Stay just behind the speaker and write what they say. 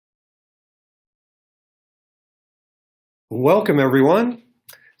Welcome, everyone.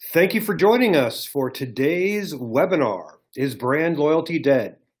 Thank you for joining us for today's webinar, Is Brand Loyalty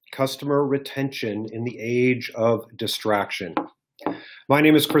Dead? Customer Retention in the Age of Distraction. My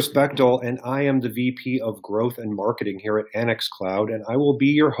name is Chris Bechtel, and I am the VP of Growth and Marketing here at Annex Cloud, and I will be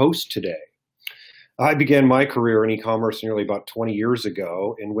your host today. I began my career in e-commerce nearly about 20 years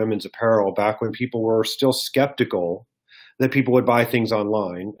ago in women's apparel, back when people were still skeptical that people would buy things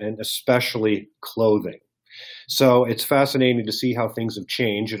online, and especially clothing. So it's fascinating to see how things have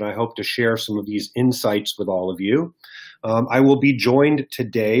changed, and I hope to share some of these insights with all of you. I will be joined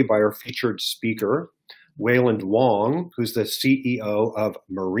today by our featured speaker, Wayland Wong, who's the CEO of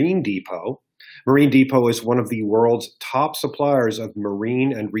Marine Depot. Marine Depot is one of the world's top suppliers of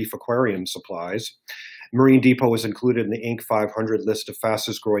marine and reef aquarium supplies. Marine Depot was included in the Inc. 500 list of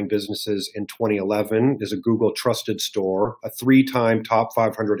fastest growing businesses in 2011, is a Google trusted store, a 3-time top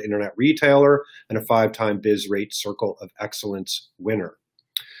 500 internet retailer, and a 5-time BizRate Circle of Excellence winner.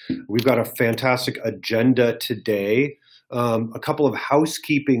 We've got a fantastic agenda today. A couple of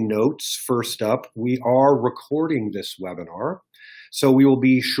housekeeping notes. First up, we are recording this webinar, so we will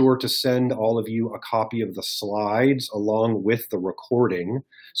be sure to send all of you a copy of the slides along with the recording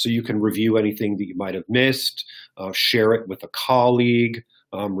so you can review anything that you might have missed, share it with a colleague,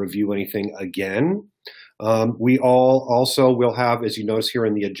 review anything again. We all also will have, as you notice here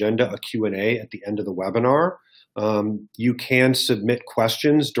in the agenda, a Q&A at the end of the webinar. You can submit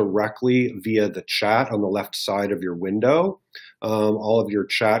questions directly via the chat on the left side of your window. All of your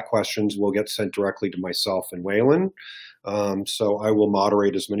chat questions will get sent directly to myself and Wayland. So I will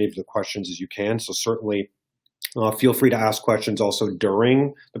moderate as many of the questions as you can. So certainly feel free to ask questions also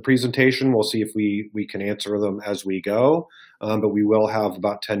during the presentation. We'll see if we can answer them as we go. But we will have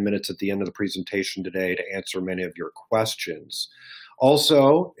about 10 minutes at the end of the presentation today to answer many of your questions.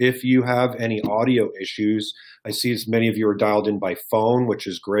 Also, if you have any audio issues, I see as many of you are dialed in by phone, which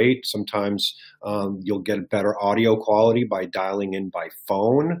is great. Sometimes you'll get better audio quality by dialing in by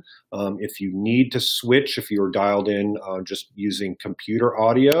phone. If you need to switch, if you're dialed in just using computer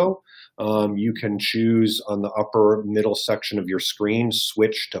audio, you can choose on the upper middle section of your screen,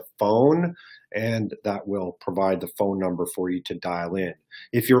 switch to phone, and that will provide the phone number for you to dial in.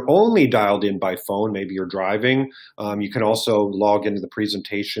 If you're only dialed in by phone, maybe you're driving, you can also log into the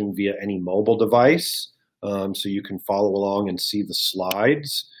presentation via any mobile device, so you can follow along and see the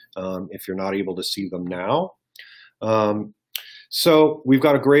slides if you're not able to see them now. So we've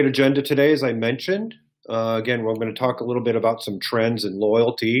got a great agenda today, as I mentioned. Again, we're going to talk a little bit about some trends in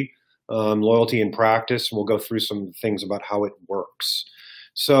loyalty, loyalty in practice, and we'll go through some things about how it works.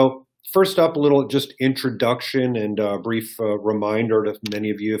 So first up, a little just introduction and a brief reminder to many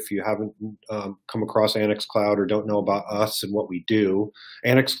of you if you haven't come across Annex Cloud or don't know about us and what we do.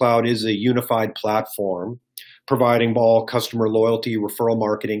 Annex Cloud is a unified platform providing all customer loyalty, referral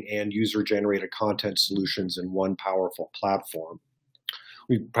marketing, and user-generated content solutions in one powerful platform.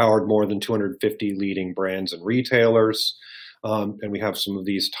 We've powered more than 250 leading brands and retailers, and we have some of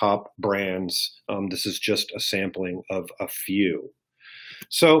these top brands. This is just a sampling of a few.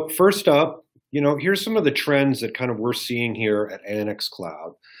 So first up, here's some of the trends that kind of we're seeing here at Annex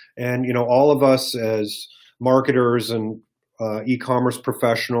Cloud. And, all of us as marketers and e-commerce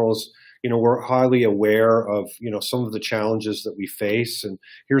professionals, we're highly aware of, some of the challenges that we face. And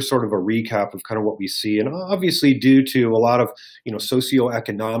here's sort of a recap of kind of what we see. And obviously due to a lot of,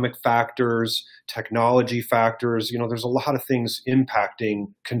 socioeconomic factors, technology factors, there's a lot of things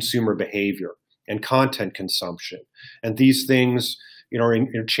impacting consumer behavior and content consumption. And these things,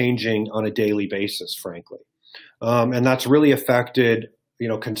 are changing on a daily basis, frankly. And that's really affected,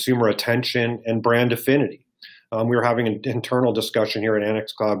 consumer attention and brand affinity. We were having an internal discussion here at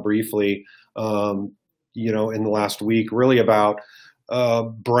Annex Cloud briefly, in the last week, really about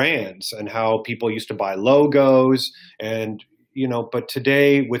brands and how people used to buy logos and, but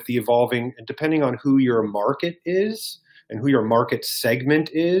today with the evolving, depending on who your market is and who your market segment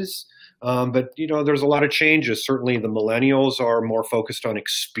is, but, there's a lot of changes. Certainly the millennials are more focused on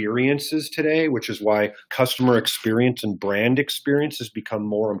experiences today, which is why customer experience and brand experience has become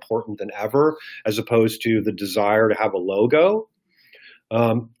more important than ever, as opposed to the desire to have a logo.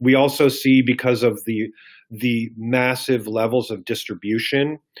 We also see, because of the massive levels of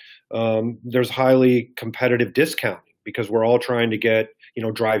distribution, there's highly competitive discounting because we're all trying to get,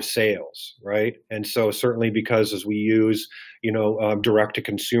 drive sales, right? And so certainly because as we use, direct to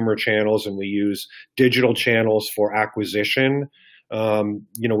consumer channels and we use digital channels for acquisition,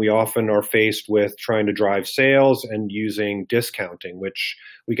 we often are faced with trying to drive sales and using discounting, which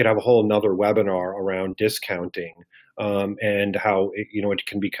we could have a whole nother webinar around discounting and how it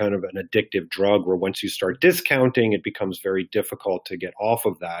can be kind of an addictive drug where once you start discounting, it becomes very difficult to get off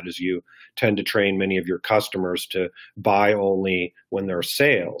of that, as you tend to train many of your customers to buy only when there are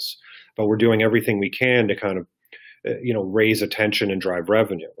sales. But we're doing everything we can to kind of raise attention and drive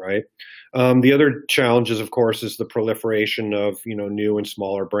revenue, right? The other challenges, of course, is the proliferation of, new and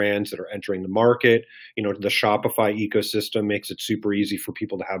smaller brands that are entering the market. The Shopify ecosystem makes it super easy for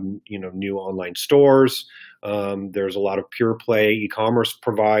people to have, new online stores. There's a lot of pure play e-commerce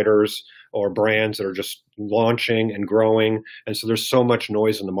providers or brands that are just launching and growing. And so there's so much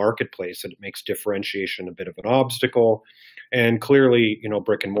noise in the marketplace that it makes differentiation a bit of an obstacle. And clearly,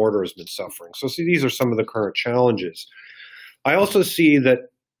 brick and mortar has been suffering. So see, these are some of the current challenges. I also see that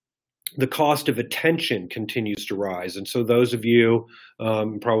the cost of attention continues to rise. And so those of you,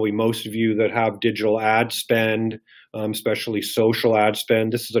 probably most of you that have digital ad spend, especially social ad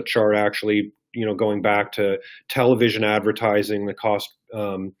spend, this is a chart actually, going back to television advertising, the cost,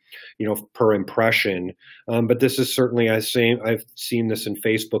 per impression. But this is certainly, I've seen this in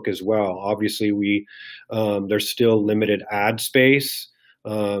Facebook as well. Obviously, there's still limited ad space.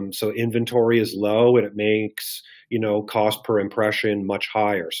 So inventory is low and it makes, cost per impression much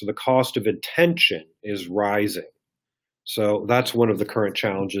higher. So the cost of attention is rising. So that's one of the current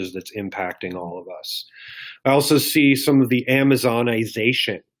challenges that's impacting all of us. I also see some of the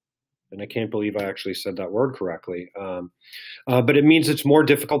Amazonization, and I can't believe I actually said that word correctly. But it means it's more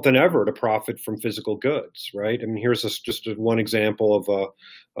difficult than ever to profit from physical goods, right? I mean, here's just one example of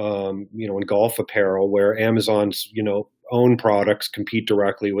in golf apparel where Amazon's, own products compete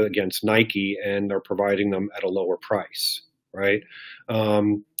directly against Nike, and they're providing them at a lower price, right?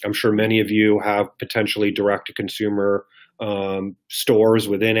 I'm sure many of you have potentially direct-to-consumer stores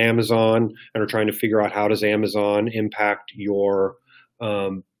within Amazon and are trying to figure out how does Amazon impact your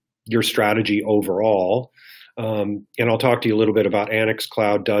strategy overall. And I'll talk to you a little bit about Annex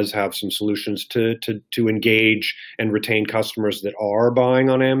Cloud does have some solutions to engage and retain customers that are buying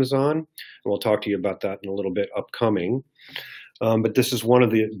on Amazon. And we'll talk to you about that in a little bit upcoming. But this is one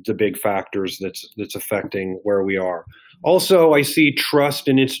of the big factors that's affecting where we are. Also, I see trust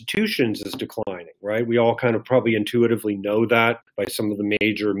in institutions is declining, right? We all kind of probably intuitively know that by some of the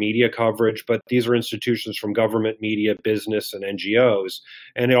major media coverage, but these are institutions from government, media, business, and NGOs.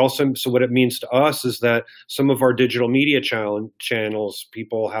 And so what it means to us is that some of our digital media channels,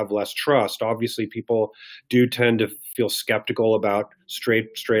 people have less trust. Obviously, people do tend to feel skeptical about straight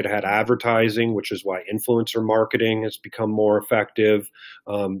ahead advertising, which is why influencer marketing has become more effective,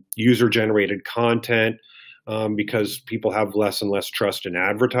 user-generated content, because people have less and less trust in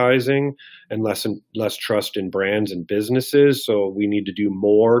advertising and less and less trust in brands and businesses. So we need to do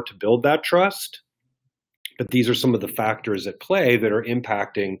more to build that trust. But these are some of the factors at play that are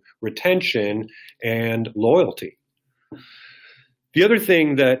impacting retention and loyalty. The other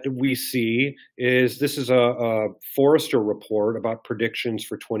thing that we see is this is a Forrester report about predictions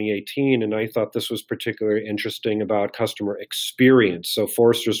for 2018, and I thought this was particularly interesting about customer experience. So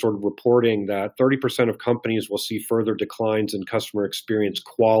Forrester is sort of reporting that 30% of companies will see further declines in customer experience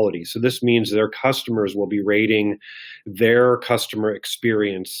quality. So this means their customers will be rating their customer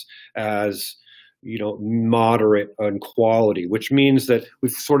experience as moderate on quality, which means that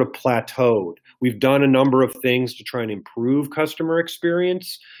we've sort of plateaued. We've done a number of things to try and improve customer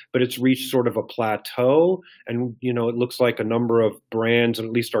experience, but it's reached sort of a plateau. And, it looks like a number of brands, and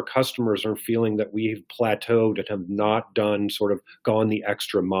at least our customers, are feeling that we've plateaued and have not gone the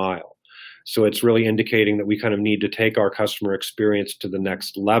extra mile. So it's really indicating that we kind of need to take our customer experience to the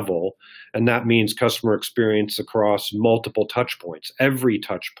next level. And that means customer experience across multiple touch points, every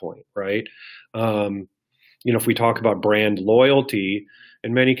touch point, right? If we talk about brand loyalty,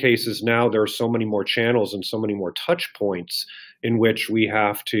 in many cases now there are so many more channels and so many more touch points in which we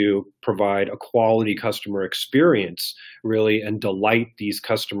have to provide a quality customer experience really and delight these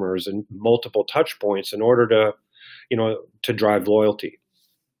customers in multiple touch points in order to drive loyalty.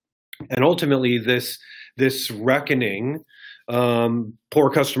 And ultimately, this reckoning,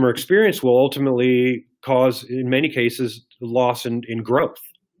 poor customer experience will ultimately cause, in many cases, loss in growth,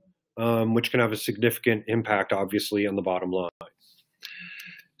 which can have a significant impact, obviously, on the bottom line.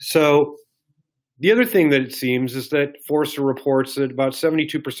 So the other thing that it seems is that Forrester reports that about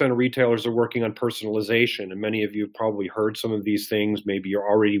 72% of retailers are working on personalization. And many of you have probably heard some of these things. Maybe you're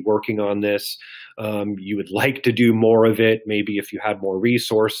already working on this. You would like to do more of it. Maybe if you had more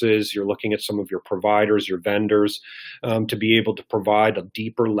resources, you're looking at some of your providers, your vendors, to be able to provide a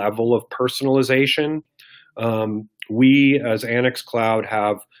deeper level of personalization. We, as Annex Cloud,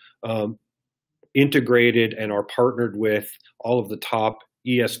 have integrated and are partnered with all of the top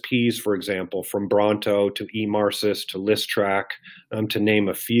ESPs, for example, from Bronto to eMarcis to ListTrack, to name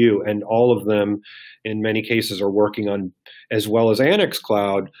a few, and all of them, in many cases, are working on, as well as Annex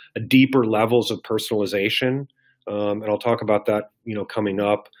Cloud, deeper levels of personalization. And I'll talk about that, coming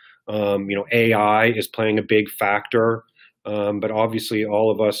up. AI is playing a big factor, but obviously, all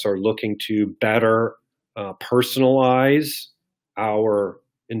of us are looking to better personalize our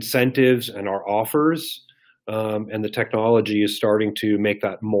incentives and our offers. And the technology is starting to make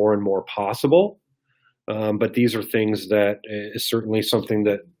that more and more possible. But these are things that is certainly something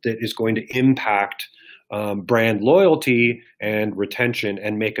that is going to impact brand loyalty and retention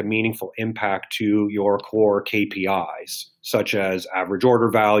and make a meaningful impact to your core KPIs, such as average order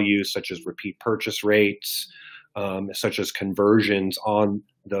values, such as repeat purchase rates, such as conversions on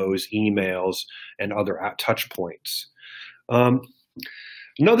those emails and other touch points.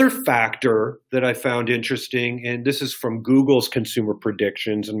 Another factor that I found interesting, and this is from Google's consumer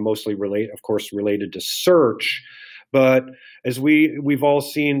predictions and mostly related to search, but as we've all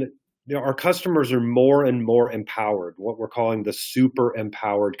seen, our customers are more and more empowered, what we're calling the super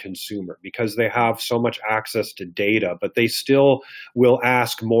empowered consumer, because they have so much access to data, but they still will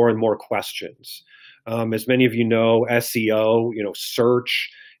ask more and more questions. As many of you know, SEO, search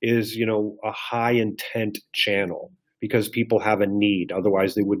is, a high intent channel, because people have a need.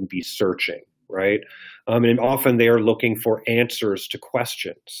 Otherwise, they wouldn't be searching, right? And often they are looking for answers to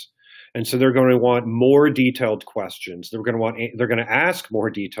questions. And so they're going to want more detailed questions. They're going to ask more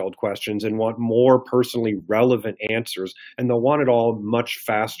detailed questions and want more personally relevant answers. And they'll want it all much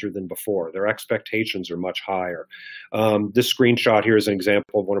faster than before. Their expectations are much higher. This screenshot here is an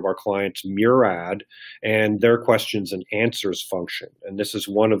example of one of our clients, Murad, and their questions and answers function. And this is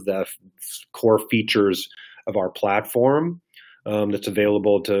one of the core features of our platform that's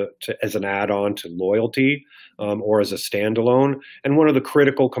available to as an add-on to loyalty or as a standalone. And one of the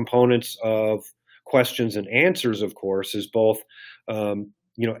critical components of questions and answers, of course, is both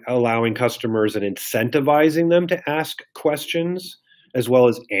allowing customers and incentivizing them to ask questions as well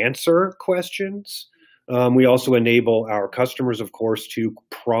as answer questions. We also enable our customers, of course, to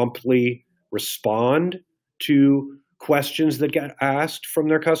promptly respond to questions that get asked from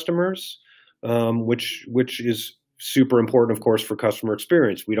their customers. Which is super important, of course, for customer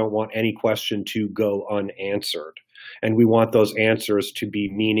experience. We don't want any question to go unanswered, and we want those answers to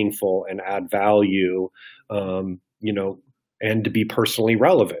be meaningful and add value, and to be personally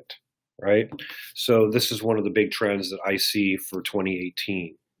relevant, right? So this is one of the big trends that I see for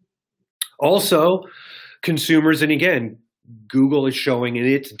 2018. Also, consumers, and again, Google is showing in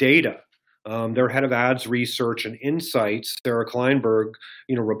its data. Their head of ads research and insights, Sarah Kleinberg,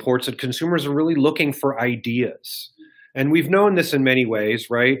 reports that consumers are really looking for ideas. And we've known this in many ways,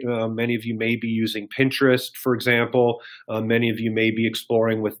 right? Many of you may be using Pinterest, for example. Many of you may be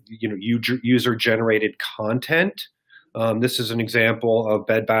exploring with, user-generated content. This is an example of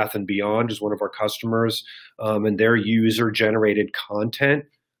Bed Bath & Beyond, is one of our customers, and their user-generated content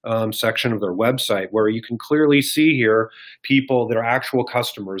section of their website, where you can clearly see here people that are actual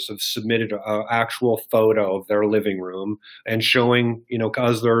customers have submitted an actual photo of their living room and showing,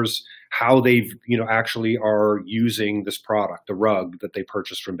 others how they've, actually are using this product, the rug that they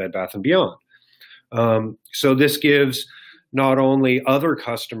purchased from Bed Bath & Beyond. So this gives not only other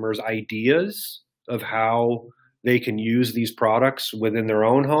customers ideas of how they can use these products within their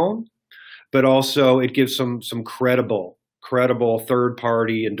own home, but also it gives some credible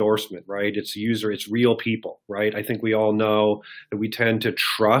third-party endorsement, right? It's real people, right? I think we all know that we tend to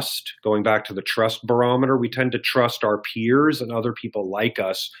trust, going back to the trust barometer, we tend to trust our peers and other people like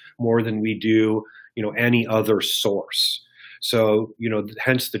us more than we do, any other source. So,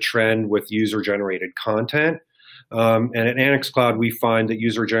 hence the trend with user-generated content. And at Annex Cloud, we find that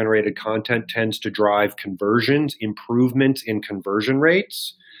user-generated content tends to drive conversions, improvements in conversion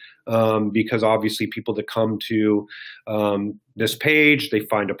rates. Because obviously people that come to this page, they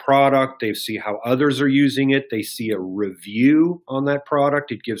find a product, they see how others are using it, they see a review on that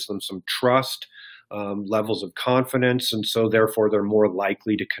product, it gives them some trust, levels of confidence, and so therefore they're more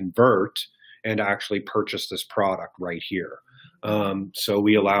likely to convert and actually purchase this product right here. So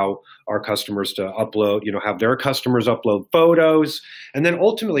we allow our customers to upload, have their customers upload photos, and then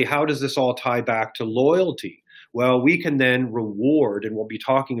ultimately, how does this all tie back to loyalty? Well, we can then reward, and we'll be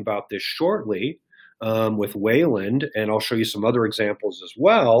talking about this shortly with Wayland, and I'll show you some other examples as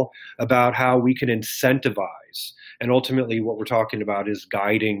well about how we can incentivize. And ultimately, what we're talking about is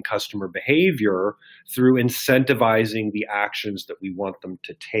guiding customer behavior through incentivizing the actions that we want them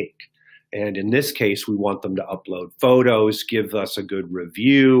to take. And in this case, we want them to upload photos, give us a good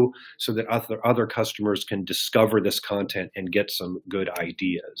review so that other customers can discover this content and get some good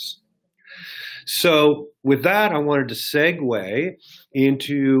ideas. So with that, I wanted to segue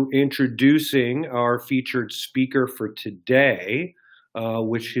into introducing our featured speaker for today,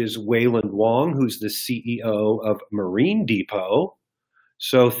 which is Wayland Wong, who's the CEO of Marine Depot.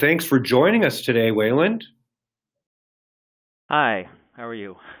 So thanks for joining us today, Wayland. Hi, how are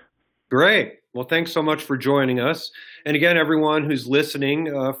you? Great. Well, thanks so much for joining us. And again, everyone who's listening,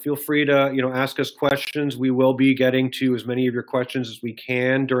 feel free to ask us questions. We will be getting to as many of your questions as we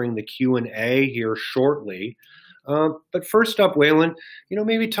can during the Q&A here shortly. But first up, Wayland,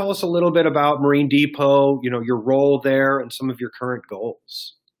 maybe tell us a little bit about Marine Depot, your role there, and some of your current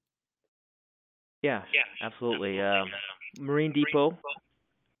goals. Yeah, absolutely. Marine Depot.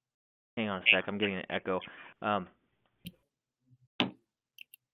 Hang on a sec. I'm getting an echo.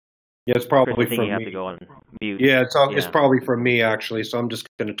 Yeah, it's probably Chris, I think from you have me. to go on mute. Yeah, it's probably from me actually. So I'm just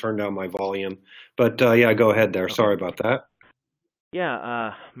going to turn down my volume. But yeah, go ahead there. Okay. Sorry about that.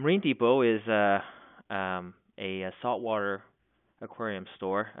 Yeah, Marine Depot is a saltwater aquarium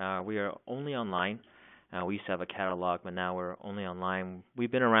store. We are only online. We used to have a catalog, but now we're only online.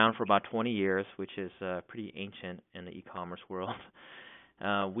 We've been around for about 20 years, which is pretty ancient in the e-commerce world.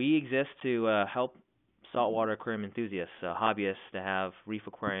 We exist to help saltwater aquarium enthusiasts, hobbyists to have reef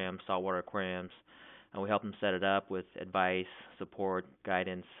aquariums, saltwater aquariums. We help them set it up with advice, support,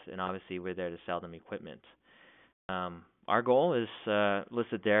 guidance, and obviously we're there to sell them equipment. Our goal is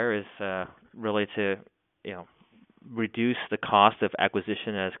listed there is really to, reduce the cost of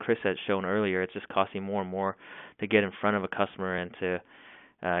acquisition. As Chris had shown earlier, it's just costing more and more to get in front of a customer and to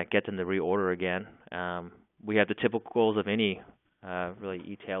get them to reorder again. We have the typical goals of any really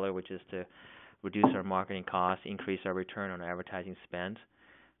e-tailer, which is to reduce our marketing costs, increase our return on advertising spend.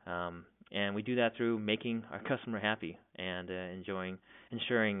 And we do that through making our customer happy and ensuring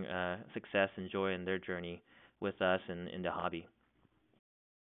success and joy in their journey with us and in the hobby.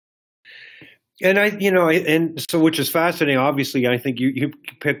 And and so which is fascinating. Obviously, I think you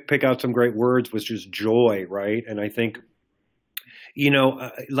pick out some great words, which is joy, right? And I think,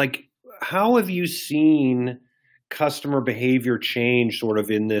 like, how have you seen customer behavior change sort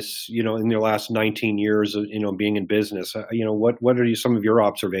of in this, in your last 19 years of, being in business? What are some of your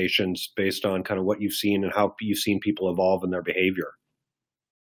observations based on kind of what you've seen and how you've seen people evolve in their behavior?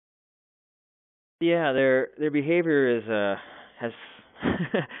 Yeah, their behavior is has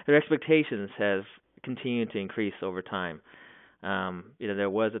their expectations have continued to increase over time. There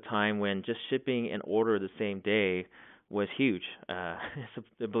was a time when just shipping an order the same day was huge.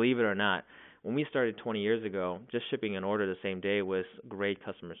 So believe it or not, when we started 20 years ago, just shipping an order the same day was great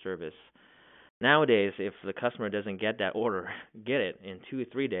customer service. Nowadays, if the customer doesn't get that order, get it in 2 or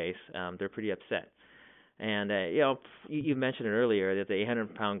 3 days, they're pretty upset. And you mentioned it earlier that the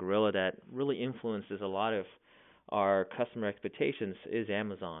 800-pound gorilla that really influences a lot of our customer expectations is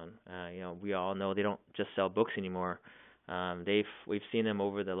Amazon. We all know they don't just sell books anymore. We've seen them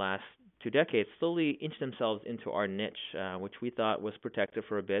over the last 2 decades slowly inch themselves into our niche, which we thought was protected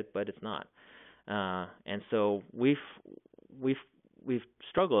for a bit, but it's not. And so we've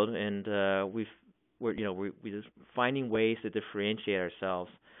struggled, and we're just finding ways to differentiate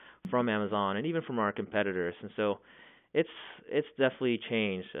ourselves from Amazon and even from our competitors. And so it's definitely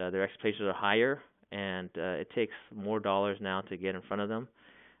changed. Their expectations are higher, and it takes more dollars now to get in front of them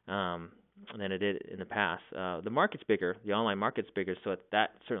than it did in the past. The market's bigger, the online market's bigger, so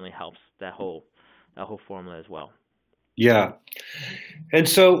that certainly helps that whole formula as well. Yeah. And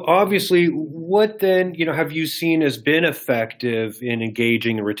so obviously, what then, have you seen has been effective in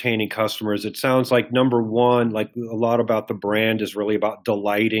engaging and retaining customers? It sounds like number one, like a lot about the brand is really about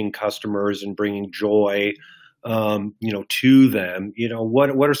delighting customers and bringing joy, to them.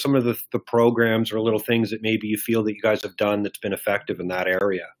 What are some of the programs or little things that maybe you feel that you guys have done that's been effective in that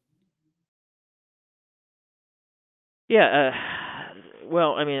area? Yeah,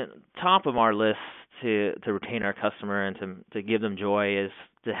 well, I mean, top of our list to retain our customer and to give them joy is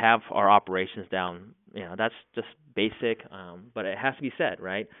to have our operations down. That's just basic, but it has to be said,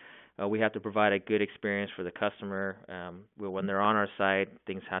 right? We have to provide a good experience for the customer. When they're on our site,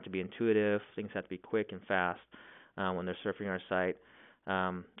 things have to be intuitive, things have to be quick and fast when they're surfing our site.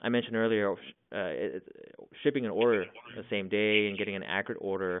 I mentioned earlier shipping an order the same day and getting an accurate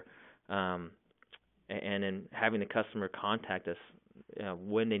order, and then having the customer contact us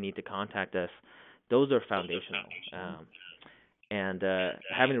when they need to contact us. Those are foundational. And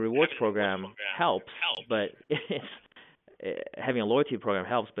having a rewards program helps, but having a loyalty program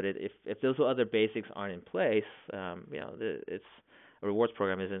helps. But if those other basics aren't in place, it's a rewards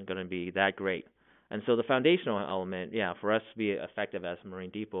program isn't going to be that great. And so the foundational element, yeah, for us to be effective as a Marine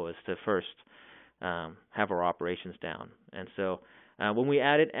Depot is to first have our operations down. And so when we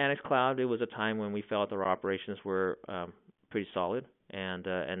added Annex Cloud, it was a time when we felt our operations were pretty solid, and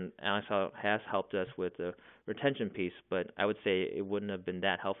Annex Cloud has helped us with the retention piece. But I would say it wouldn't have been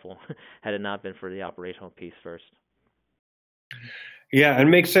that helpful had it not been for the operational piece first. Yeah, it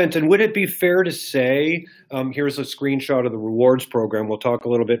makes sense. And would it be fair to say, here's a screenshot of the rewards program. We'll talk a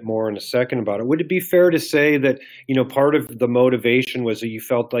little bit more in a second about it. Would it be fair to say that, part of the motivation was that you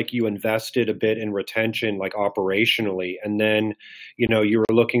felt like you invested a bit in retention, like operationally, and then, you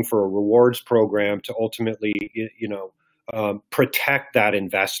were looking for a rewards program to ultimately, protect that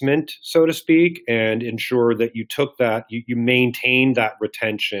investment, so to speak, and ensure that you took that, you maintained that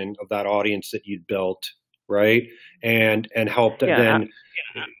retention of that audience that you'd built, right? And help then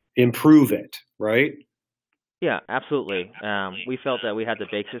improve it, right? Yeah, absolutely. We felt that we had the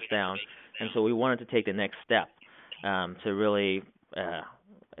basics down, and so we wanted to take the next step to really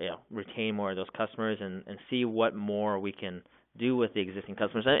retain more of those customers and see what more we can do with the existing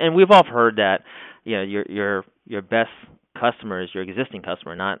customers. And we've all heard that your best customer is your existing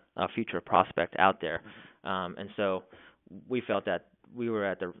customer, not a future prospect out there. And so we felt that we were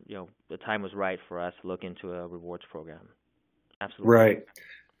at the time was right for us to look into a rewards program. Absolutely. Right.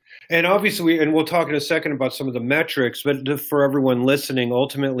 And obviously, and we'll talk in a second about some of the metrics, but for everyone listening,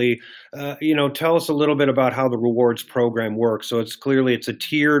 ultimately, tell us a little bit about how the rewards program works. So it's a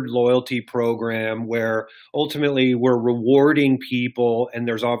tiered loyalty program where ultimately we're rewarding people, and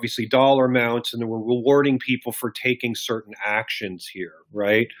there's obviously dollar amounts, and then we're rewarding people for taking certain actions here,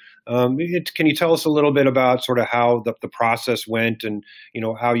 right? Can you tell us a little bit about sort of how the process went, and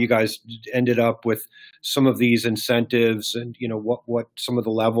how you guys ended up with some of these incentives, and what some of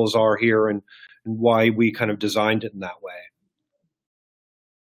the levels are here, and why we kind of designed it in that way?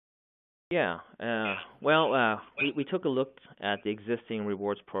 Yeah. We took a look at the existing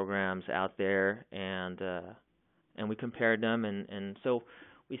rewards programs out there, and we compared them, and so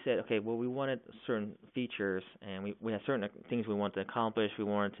we said, okay, well, we wanted certain features, and we had certain things we wanted to accomplish. We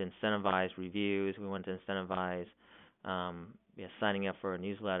wanted to incentivize reviews. We wanted to incentivize signing up for a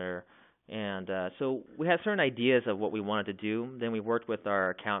newsletter. And so we had certain ideas of what we wanted to do. Then we worked with our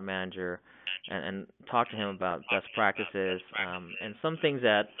account manager and talked to him about best practices, and some things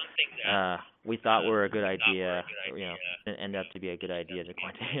that we thought were a good idea, didn't end up to be a good idea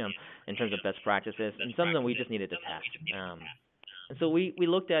according to him in terms of best practices, and some of them we just needed to test. And so we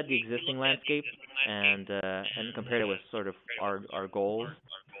looked at the existing landscape and compared it with sort of our goals,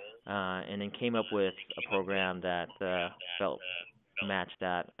 and then came up with a program that felt matched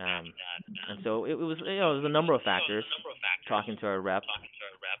that. And so it was it was a number of factors. Talking to our rep,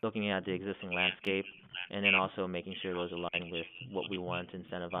 looking at the existing landscape, and then also making sure those align with what we want to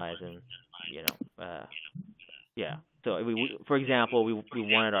incentivize and yeah. So for example, we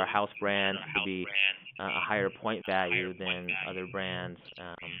wanted our house brand to be a higher point value than other brands,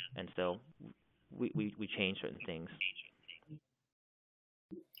 and so we changed certain things.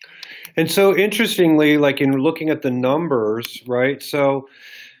 And so interestingly, like in looking at the numbers, right? So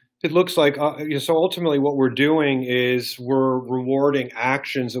it looks like, so ultimately what we're doing is we're rewarding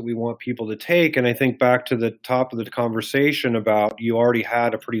actions that we want people to take. And I think back to the top of the conversation about you already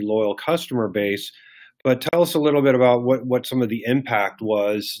had a pretty loyal customer base, but tell us a little bit about what some of the impact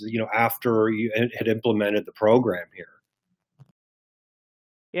was, after you had implemented the program here.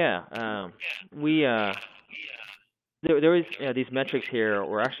 Yeah, we there was these metrics here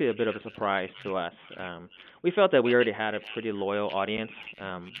were actually a bit of a surprise to us. We felt that we already had a pretty loyal audience.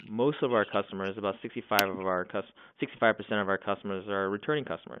 Most of our customers, about 65% of our customers are returning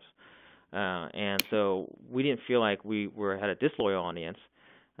customers, and so we didn't feel like we had a disloyal audience.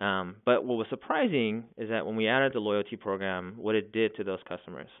 But what was surprising is that when we added the loyalty program, what it did to those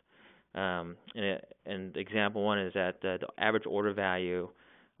customers. And example one is that the average order value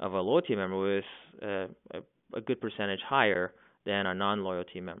of a loyalty member was a good percentage higher than our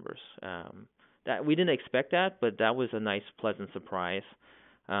non-loyalty members. That we didn't expect that, but that was a nice, pleasant surprise.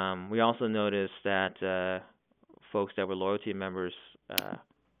 We also noticed that folks that were loyalty members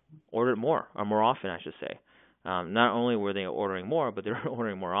ordered more, or more often, I should say. Not only were they ordering more, but they were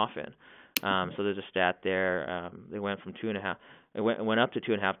ordering more often. So there's a stat there. They went from 2.5. It went up to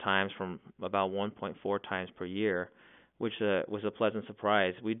 2.5 times from about 1.4 times per year, which was a pleasant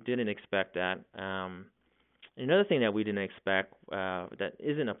surprise. We didn't expect that. Another thing that we didn't expect that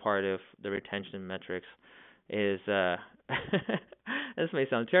isn't a part of the retention metrics is this may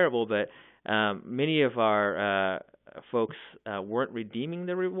sound terrible, but many of our folks weren't redeeming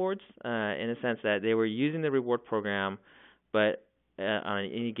the rewards in a sense that they were using the reward program, but on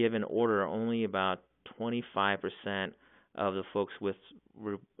any given order, only about 25% of the folks with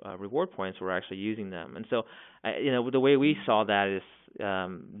reward points were actually using them. And so, the way we saw that is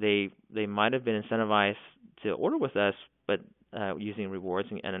they might have been incentivized to order with us, but using rewards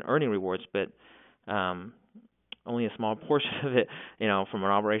and earning rewards, but only a small portion of it, from an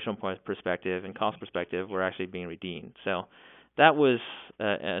operational perspective and cost perspective, were actually being redeemed. So that was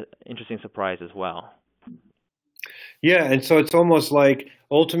an interesting surprise as well. Yeah, and so it's almost like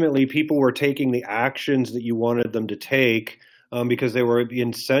ultimately people were taking the actions that you wanted them to take because they were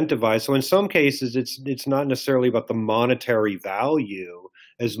incentivized. So in some cases, it's not necessarily about the monetary value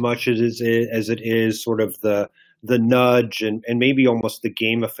as much as it is sort of the nudge and maybe almost the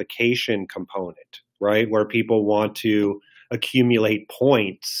gamification component, right? Where people want to accumulate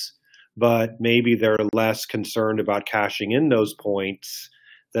points, but maybe they're less concerned about cashing in those points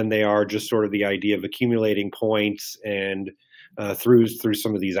than they are just sort of the idea of accumulating points and through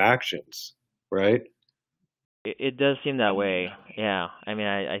some of these actions, right? It does seem that way. Yeah. I mean,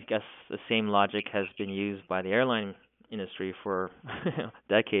 I guess the same logic has been used by the airline industry for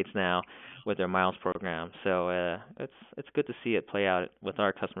decades now with their miles program. So it's good to see it play out with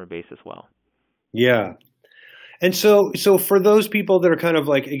our customer base as well. Yeah. And so for those people that are kind of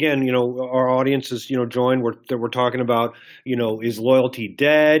like, again, our audience is, joined, we're talking about, is loyalty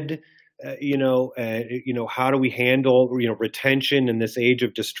dead? How do we handle, retention in this age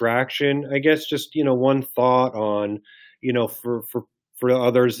of distraction? I guess just, one thought on, for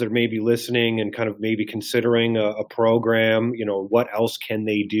others that may be listening and kind of maybe considering a program, what else can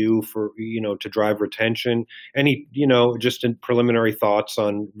they do for, to drive retention? Any, just in preliminary thoughts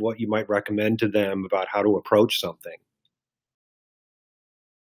on what you might recommend to them about how to approach something?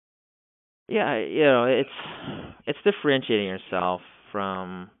 Yeah, it's differentiating yourself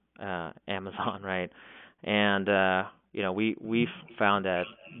from Amazon, right? And we've found that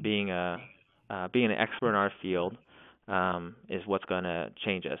being an expert in our field is what's going to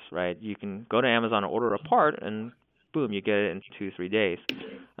change us, right? You can go to Amazon and order a part, and boom, you get it in 2-3 days.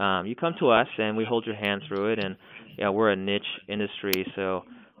 You come to us, and we hold your hand through it, and we're a niche industry, so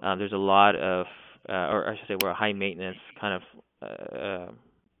there's a lot of, or I should say, we're a high maintenance kind of,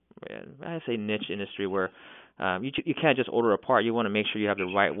 I say niche industry where you can't just order a part. You want to make sure you have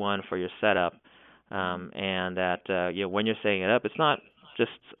the right one for your setup, and that when you're setting it up, it's not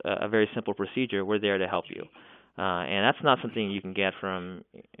just a very simple procedure. We're there to help you. And that's not something you can get from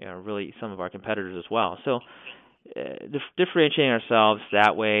really some of our competitors as well. So differentiating ourselves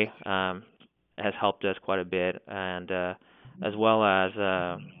that way has helped us quite a bit, and as well as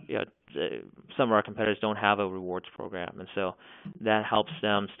some of our competitors don't have a rewards program, and so that helps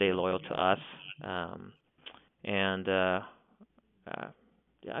them stay loyal to us. Those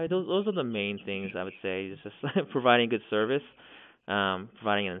are the main things I would say. Is just providing good service,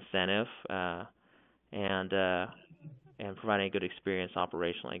 providing an incentive, and providing a good experience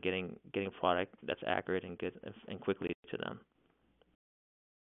operationally, getting product that's accurate and good and quickly to them.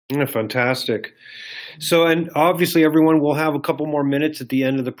 Yeah, fantastic. So, and obviously everyone will have a couple more minutes at the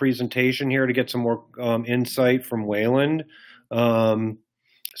end of the presentation here to get some more insight from Wayland.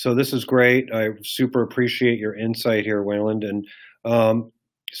 So this is great. I super appreciate your insight here, Wayland. And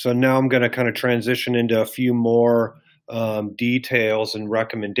so now I'm going to kind of transition into a few more details and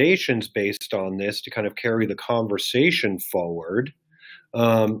recommendations based on this to kind of carry the conversation forward.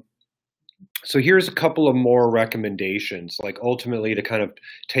 So here's a couple of more recommendations, like ultimately to kind of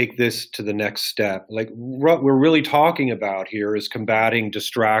take this to the next step. Like what we're really talking about here is combating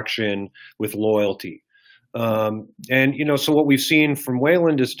distraction with loyalty. So what we've seen from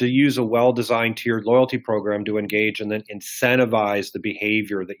Wayland is to use a well-designed tiered loyalty program to engage and then incentivize the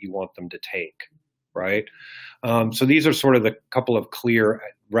behavior that you want them to take, right? So these are sort of the couple of clear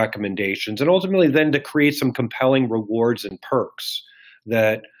recommendations, and ultimately then to create some compelling rewards and perks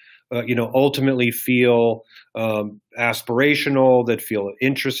that ultimately feel aspirational, that feel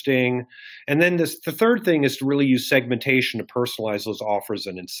interesting. And then the third thing is to really use segmentation to personalize those offers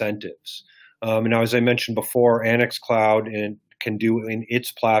and incentives. And as I mentioned before, Annex Cloud can do in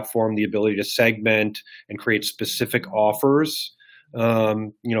its platform the ability to segment and create specific offers,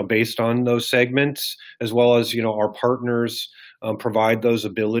 based on those segments, as well as, our partners provide those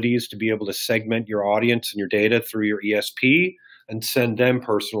abilities to be able to segment your audience and your data through your ESP and send them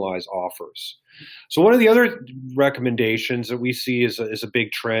personalized offers. So one of the other recommendations that we see is a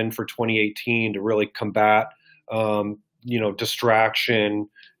big trend for 2018 to really combat, distraction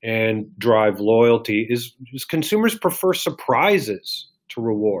and drive loyalty is consumers prefer surprises to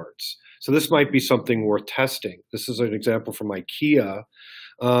rewards. So this might be something worth testing. This is an example from IKEA.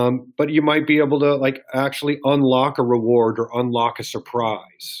 But you might be able to like actually unlock a reward or unlock a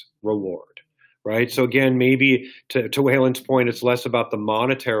surprise reward, right? So again, maybe to Waylon's point, it's less about the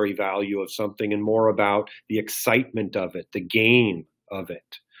monetary value of something and more about the excitement of it, the game of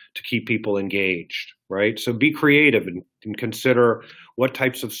it to keep people engaged, right? So be creative and consider what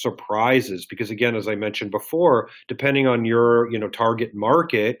types of surprises, because again, as I mentioned before, depending on your target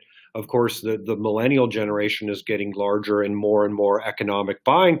market, of course, the millennial generation is getting larger and more economic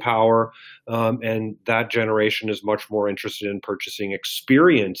buying power, and that generation is much more interested in purchasing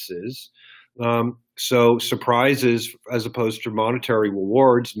experiences. So surprises, as opposed to monetary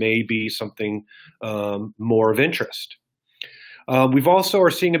rewards, may be something more of interest. We've also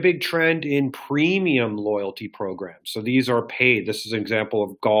are seeing a big trend in premium loyalty programs. So these are paid. This is an example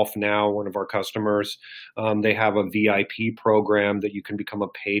of Golf Now, one of our customers. They have a VIP program that you can become a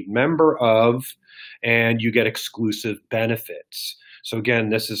paid member of, and you get exclusive benefits. So again,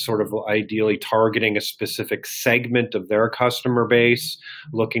 this is sort of ideally targeting a specific segment of their customer base,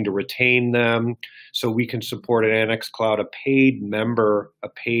 looking to retain them. So we can support at Annex Cloud a paid member, a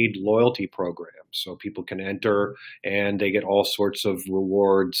paid loyalty program. So people can enter and they get all sorts of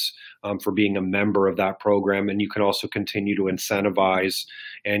rewards for being a member of that program. And you can also continue to incentivize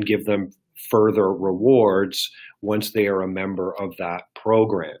and give them further rewards once they are a member of that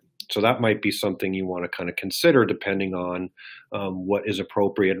program. So that might be something you want to kind of consider depending on what is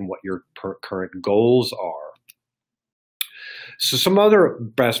appropriate and what your current goals are. So some other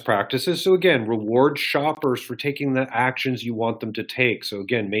best practices. So again, reward shoppers for taking the actions you want them to take. So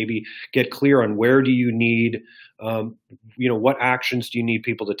again, maybe get clear on where do you need, what actions do you need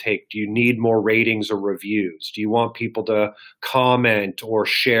people to take? Do you need more ratings or reviews? Do you want people to comment or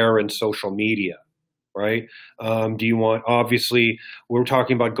share in social media? Right? Do you want, obviously, we're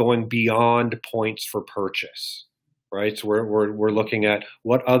talking about going beyond points for purchase, right? So we're looking at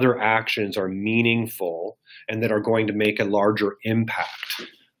what other actions are meaningful and that are going to make a larger impact.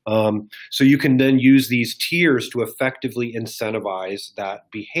 So you can then use these tiers to effectively incentivize that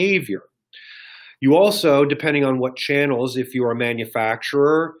behavior. You also, depending on what channels, if you're a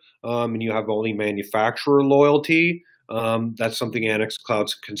manufacturer and you have only manufacturer loyalty, that's something Annex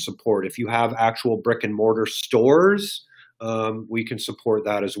Clouds can support. If you have actual brick and mortar stores, we can support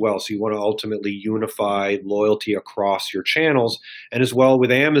that as well. So you want to ultimately unify loyalty across your channels, and as well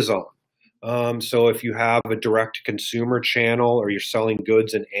with Amazon. So if you have a direct consumer channel or you're selling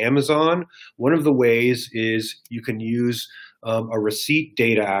goods in Amazon, one of the ways is you can use a receipt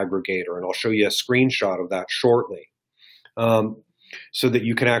data aggregator, and I'll show you a screenshot of that shortly. So that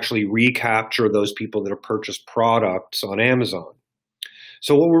you can actually recapture those people that have purchased products on Amazon.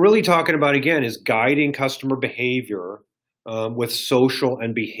 So what we're really talking about, again, is guiding customer behavior with social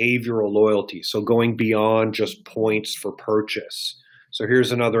and behavioral loyalty. So going beyond just points for purchase. So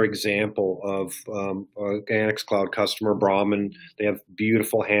here's another example of Annex Cloud customer, Brahmin. They have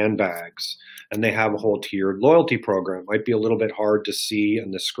beautiful handbags, and they have a whole tiered loyalty program. Might be a little bit hard to see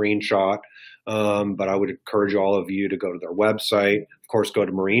in the screenshot, but I would encourage all of you to go to their website. Of course, go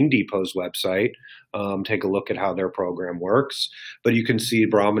to Marine Depot's website, take a look at how their program works. But you can see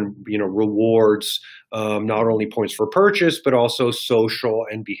Brahmin, rewards not only points for purchase, but also social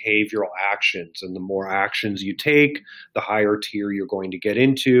and behavioral actions. And the more actions you take, the higher tier you're going to get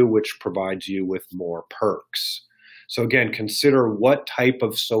into, which provides you with more perks. So again, consider what type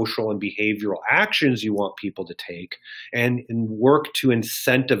of social and behavioral actions you want people to take and work to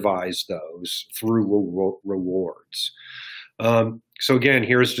incentivize those through rewards. So again,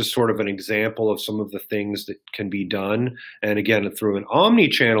 here's just sort of an example of some of the things that can be done. And again, through an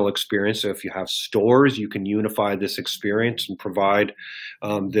omni-channel experience, so if you have stores, you can unify this experience and provide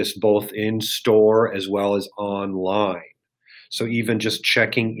this both in store as well as online. So even just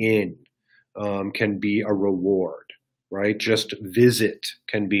checking in can be a reward, right? Just visit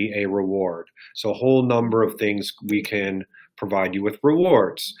can be a reward. So a whole number of things we can provide you with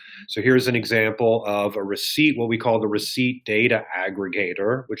rewards. So here's an example of a receipt, what we call the receipt data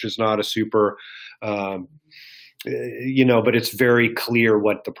aggregator, which is not a super, but it's very clear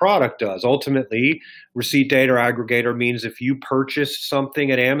what the product does. Ultimately, receipt data aggregator means if you purchase something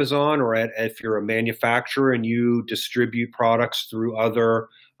at Amazon or if you're a manufacturer and you distribute products through other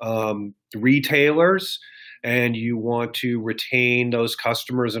retailers, and you want to retain those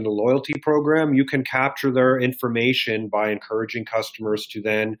customers in a loyalty program, you can capture their information by encouraging customers to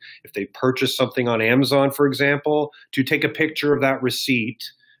then, if they purchase something on Amazon, for example, to take a picture of that receipt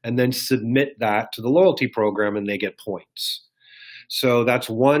and then submit that to the loyalty program, and they get points. So that's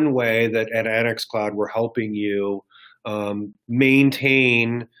one way that at Annex Cloud we're helping you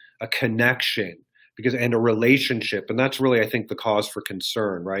maintain a connection and a relationship. And that's really, I think, the cause for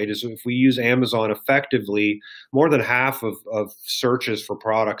concern, right? Is if we use Amazon effectively, more than half of searches for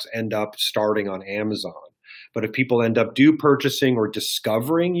products end up starting on Amazon. But if people end up purchasing or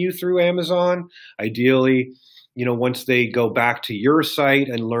discovering you through Amazon, ideally, once they go back to your site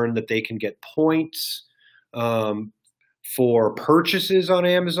and learn that they can get points for purchases on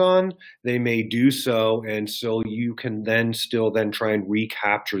Amazon, they may do so. And so you can then try and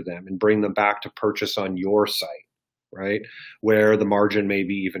recapture them and bring them back to purchase on your site, right? Where the margin may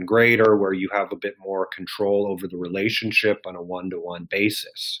be even greater, where you have a bit more control over the relationship on a one-to-one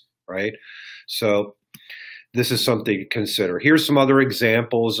basis, right? So this is something to consider. Here's some other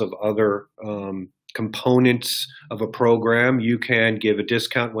examples of other components of a program. You can give a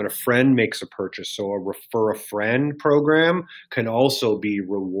discount when a friend makes a purchase. So a refer a friend program can also be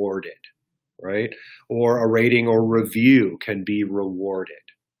rewarded, right? Or a rating or review can be rewarded,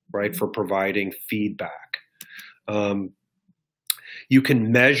 right, for providing feedback. You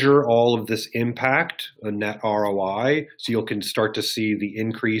can measure all of this impact, a net ROI, so you can start to see the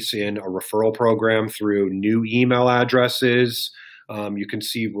increase in a referral program through new email addresses. You can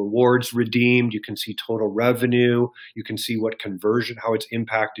see rewards redeemed. You can see total revenue. You can see how it's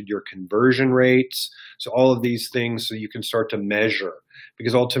impacted your conversion rates. So all of these things, so you can start to measure,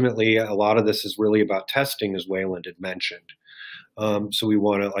 because ultimately a lot of this is really about testing, as Wayland had mentioned. So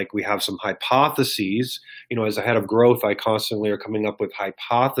we have some hypotheses. As a head of growth, I constantly are coming up with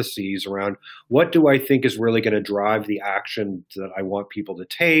hypotheses around what do I think is really going to drive the action that I want people to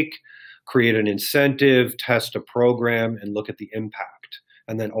take, create an incentive, test a program, and look at the impact.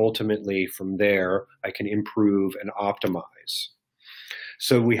 And then ultimately from there, I can improve and optimize.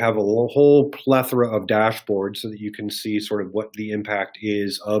 So we have a whole plethora of dashboards so that you can see sort of what the impact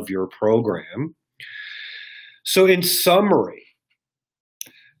is of your program. So in summary,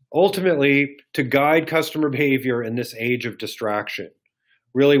 ultimately, to guide customer behavior in this age of distraction,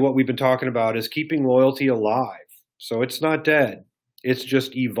 really what we've been talking about is keeping loyalty alive. So it's not dead, it's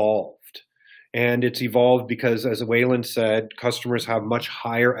just evolved. And it's evolved because, as Wayland said, customers have much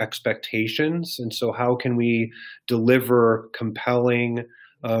higher expectations. And so how can we deliver compelling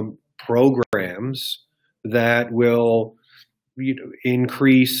programs that will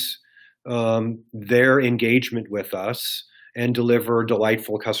increase their engagement with us and deliver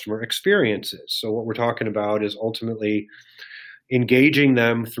delightful customer experiences? So what we're talking about is ultimately engaging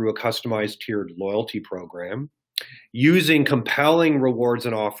them through a customized tiered loyalty program, using compelling rewards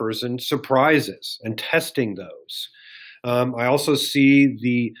and offers and surprises and testing those. I also see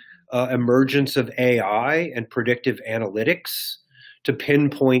the emergence of AI and predictive analytics to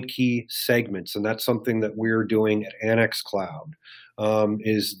pinpoint key segments. And that's something that we're doing at Annex Cloud,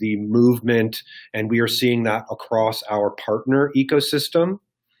 is the movement, and we are seeing that across our partner ecosystem.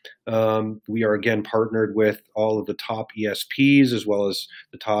 We are, again, partnered with all of the top ESPs as well as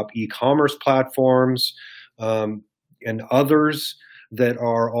the top e-commerce platforms, and others that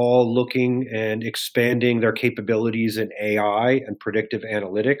are all looking and expanding their capabilities in AI and predictive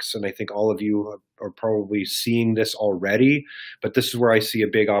analytics. And I think all of you are probably seeing this already, but this is where I see a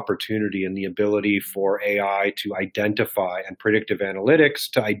big opportunity in the ability for AI to identify, and predictive analytics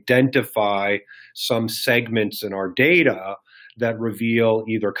to identify some segments in our data that reveal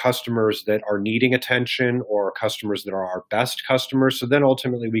either customers that are needing attention or customers that are our best customers. So then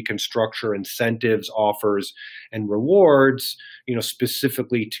ultimately we can structure incentives, offers, and rewards,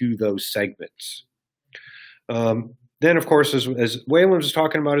 specifically to those segments. Then, of course, as Wayland was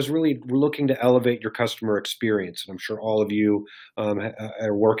talking about, is really looking to elevate your customer experience. And I'm sure all of you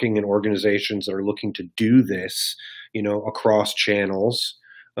are working in organizations that are looking to do this, across channels,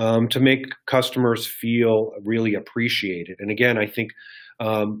 to make customers feel really appreciated. And again, I think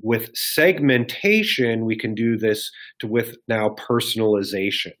with segmentation, we can do this with now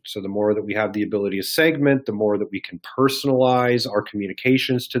personalization. So the more that we have the ability to segment, the more that we can personalize our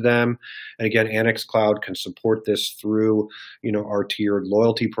communications to them. And again, Annex Cloud can support this through, our tiered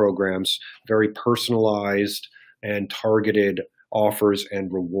loyalty programs, very personalized and targeted offers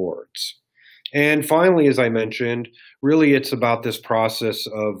and rewards. And finally, as I mentioned, really it's about this process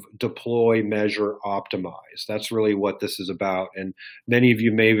of deploy, measure, optimize. That's really what this is about. And many of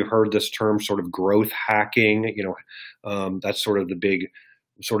you may have heard this term sort of growth hacking. That's sort of the big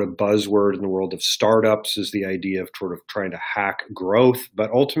sort of buzzword in the world of startups, is the idea of sort of trying to hack growth. But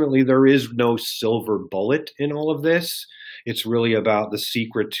ultimately, there is no silver bullet in all of this. It's really about the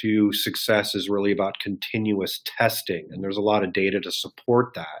secret to success is really about continuous testing. And there's a lot of data to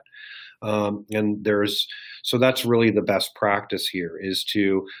support that. So that's really the best practice here, is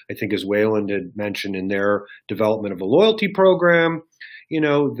to, I think, as Wayland had mentioned in their development of a loyalty program,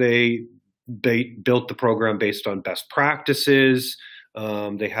 they built the program based on best practices.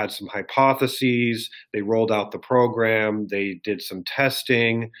 They had some hypotheses. They rolled out the program. They did some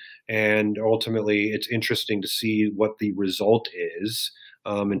testing, and ultimately, it's interesting to see what the result is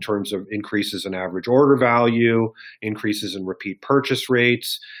in terms of increases in average order value, increases in repeat purchase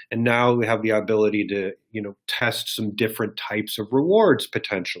rates, and now we have the ability to, test some different types of rewards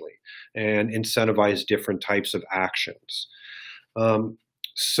potentially, and incentivize different types of actions.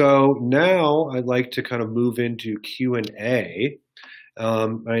 So now I'd like to kind of move into Q&A.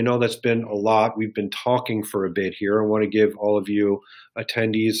 I know that's been a lot. We've been talking for a bit here. I want to give all of you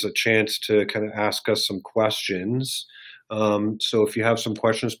attendees a chance to kind of ask us some questions. So if you have some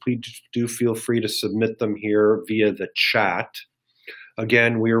questions, please do feel free to submit them here via the chat.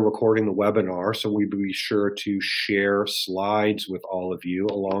 Again, we are recording the webinar, so we'll be sure to share slides with all of you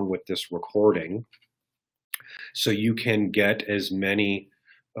along with this recording, so you can get as many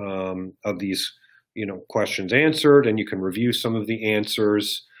of these questions answered, and you can review some of the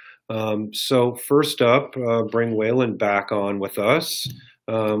answers. So first up, bring Waylon back on with us.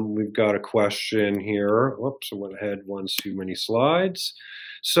 We've got a question here. Whoops, I went ahead one too many slides.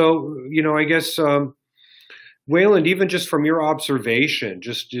 So, I guess, Waylon, even just from your observation,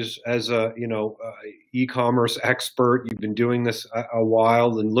 just as a, e-commerce expert, you've been doing this a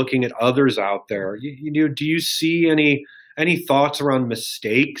while and looking at others out there, do you see any thoughts around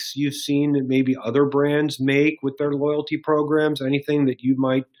mistakes you've seen that maybe other brands make with their loyalty programs? Anything that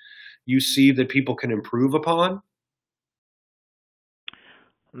you see that people can improve upon?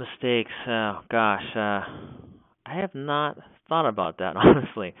 Mistakes. Oh gosh, I have not thought about that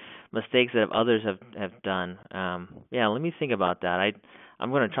honestly. Mistakes that others have done. Yeah, let me think about that. I'm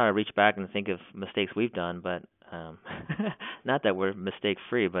going to try to reach back and think of mistakes we've done, but not that we're mistake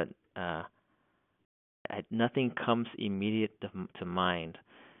free, but nothing comes immediate to mind.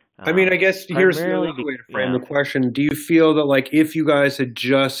 I mean, I guess here's another way to frame the question. Do you feel that, like, if you guys had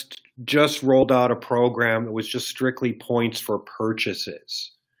just rolled out a program that was just strictly points for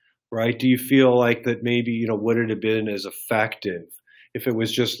purchases, right? Do you feel like that maybe, would it have been as effective if it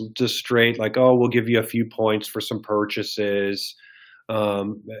was just straight like, oh, we'll give you a few points for some purchases?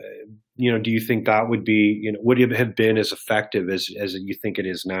 Do you think that would be, would it have been as effective as you think it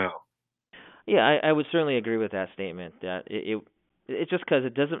is now? Yeah, I would certainly agree with that statement. That it's just because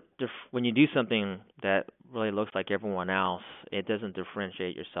it doesn't. When you do something that really looks like everyone else, it doesn't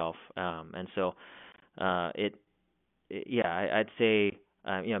differentiate yourself. And so, I'd say,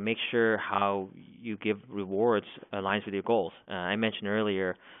 make sure how you give rewards aligns with your goals. I mentioned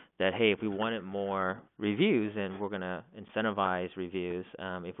earlier that, hey, if we wanted more reviews, then we're going to incentivize reviews.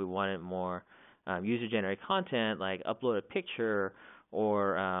 If we wanted more user-generated content, like upload a picture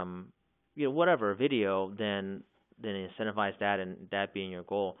or whatever video, then incentivize that, and that being your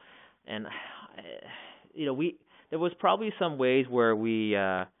goal. And there was probably some ways where we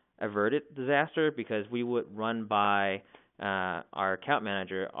averted disaster because we would run by our account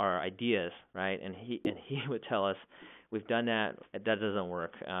manager our ideas, right? And he would tell us, we've done that doesn't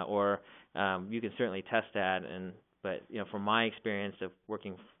work, or you can certainly test that. But from my experience of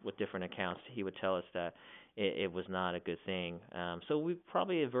working with different accounts, he would tell us that it was not a good thing. So we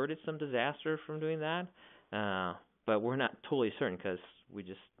probably averted some disaster from doing that, but we're not totally certain because we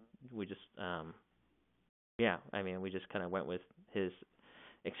just kind of went with his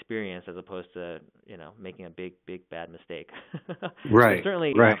experience as opposed to making a big bad mistake. Right. But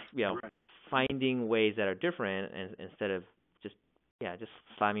certainly, right. Finding ways that are different, and instead of just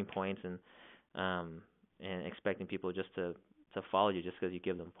slamming points and expecting people just to follow you just because you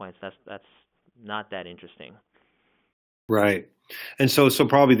give them points. That's not that interesting. Right. And so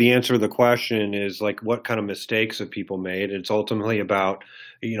probably the answer to the question is, like, what kind of mistakes have people made? It's ultimately about,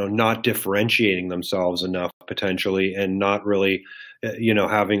 not differentiating themselves enough potentially, and not really,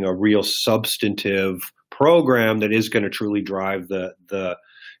 having a real substantive program that is going to truly drive the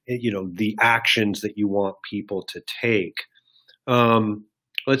actions that you want people to take.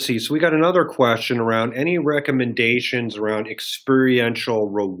 Let's see. So we got another question around any recommendations around experiential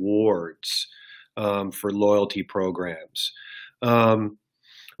rewards for loyalty programs. When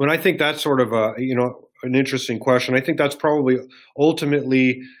I think that's sort of an interesting question, I think that's probably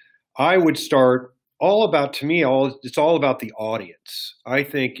ultimately, I would start it's all about the audience. I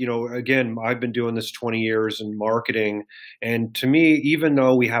think, again, I've been doing this 20 years in marketing, and to me, even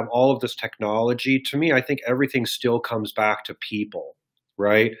though we have all of this technology, to me, I think everything still comes back to people.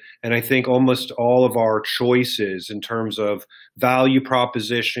 Right. And I think almost all of our choices in terms of value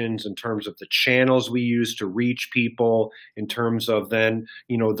propositions, in terms of the channels we use to reach people, in terms of then,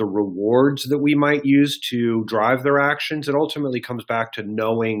 the rewards that we might use to drive their actions, it ultimately comes back to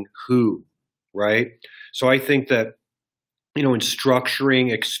knowing who right? So I think that, in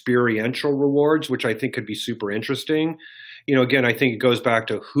structuring experiential rewards, which I think could be super interesting, again, I think it goes back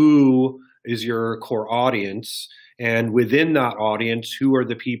to who is your core audience. And within that audience, who are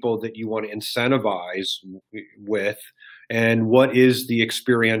the people that you want to incentivize with? And what is the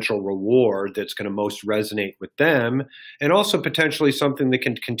experiential reward that's going to most resonate with them? And also potentially something that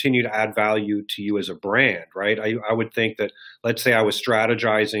can continue to add value to you as a brand, right? I would think that, let's say I was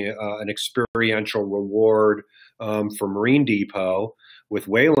strategizing an experiential reward for Marine Depot with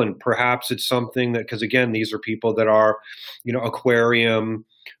Wayland. Perhaps it's something that, because again, these are people that are, aquarium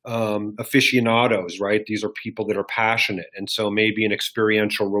aficionados, right? These are people that are passionate. And so maybe an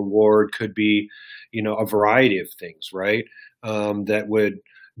experiential reward could be, a variety of things, right? That would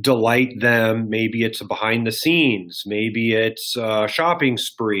delight them. Maybe it's a behind the scenes. Maybe it's a shopping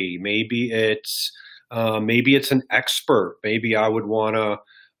spree. Maybe it's an expert. Maybe I would want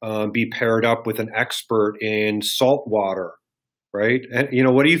to be paired up with an expert in saltwater, right? And,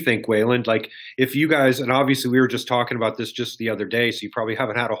 what do you think, Wayland? Like, if you guys, and obviously we were just talking about this just the other day, so you probably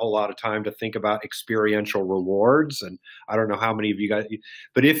haven't had a whole lot of time to think about experiential rewards. And I don't know how many of you guys,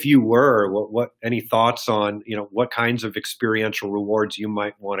 but if you were, any thoughts on, what kinds of experiential rewards you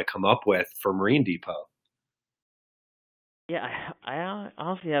might want to come up with for Marine Depot? Yeah, I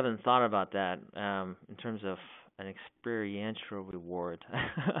honestly haven't thought about that in terms of an experiential reward.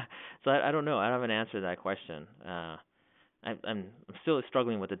 So I don't know. I haven't answered that question. I'm still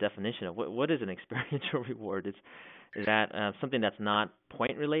struggling with the definition of what is an experiential reward. Is that something that's not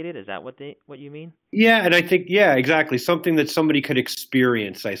point related? Is that what you mean? Yeah, and I think, yeah, exactly. Something that somebody could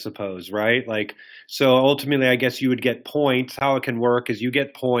experience, I suppose, right? Like, so ultimately, I guess you would get points. How it can work is you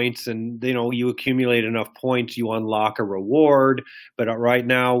get points, and you accumulate enough points, you unlock a reward. But right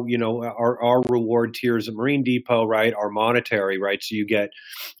now, our reward tiers at Marine Depot, right, are monetary, right? So you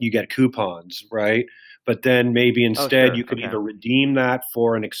get coupons, right? But then maybe Oh, instead sure. you could Okay. either redeem that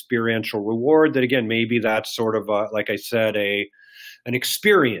for an experiential reward. That again, maybe that's sort of like I said, an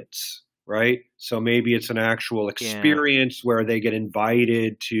experience, right? So maybe it's an actual Yeah. experience where they get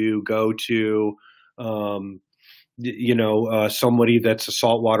invited to go to, um, somebody that's a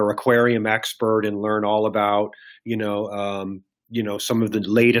saltwater aquarium expert and learn all about, some of the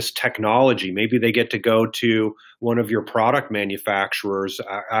latest technology. Maybe they get to go to one of your product manufacturers'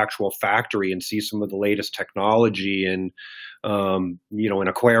 actual factory and see some of the latest technology and, in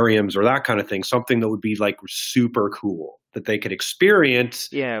aquariums or that kind of thing. Something that would be like super cool that they could experience.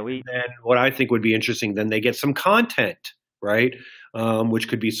 Yeah, And we then what I think would be interesting, then they get some content, right? Which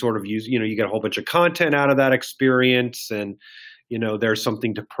could be sort of used, you get a whole bunch of content out of that experience and, there's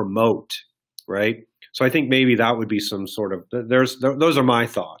something to promote, right? So I think maybe that would be some sort of, those are my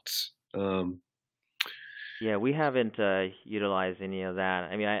thoughts. yeah, we haven't utilized any of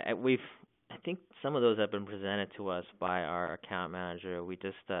that. I mean, I think some of those have been presented to us by our account manager. We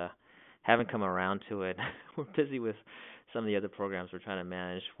just haven't come around to it. We're busy with some of the other programs we're trying to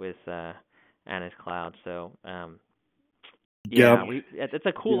manage with Annex Cloud. So, Yep. yeah, it's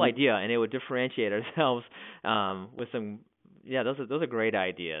a cool idea, and it would differentiate ourselves with some. Yeah, those are great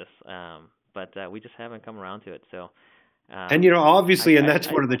ideas. But we just haven't come around to it. So, And um, obviously, and that's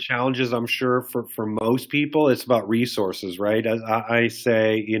I one of the challenges I'm sure for most people. It's about resources, right? As I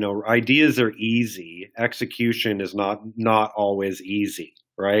say, ideas are easy. Execution is not always easy,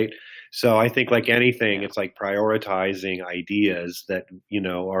 right? So I think like anything, yeah. it's like prioritizing ideas that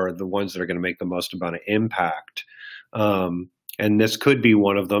are the ones that are going to make the most amount of impact. Um, and this could be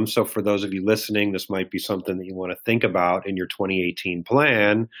one of them. So for those of you listening, this might be something that you want to think about in your 2018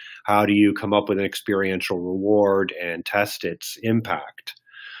 plan. How do you come up with an experiential reward and test its impact?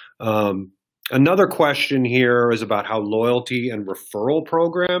 Um, Another question here is about how loyalty and referral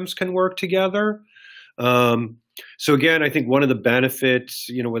programs can work together. Um, so again, I think one of the benefits,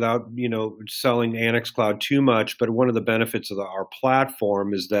 without selling Annex Cloud too much, but one of the benefits of our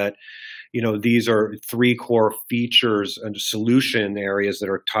platform is that these are three core features and solution areas that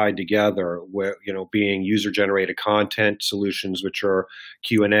are tied together, where, being user generated content solutions, which are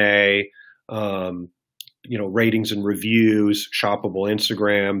Q&A, ratings and reviews, shoppable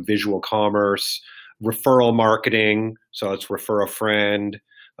Instagram, visual commerce, referral marketing. So it's refer a friend,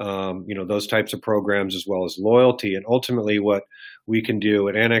 those types of programs, as well as loyalty. And ultimately what we can do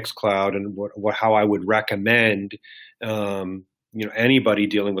at Annex Cloud, and how I would recommend, anybody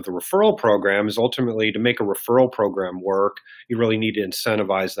dealing with a referral program, is ultimately to make a referral program work, you really need to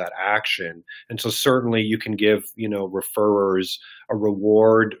incentivize that action. And so certainly you can give, referrers a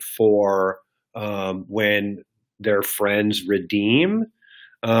reward for when their friends redeem.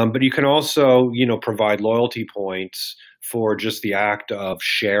 But you can also, provide loyalty points for just the act of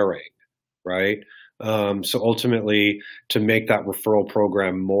sharing, right? So ultimately, to make that referral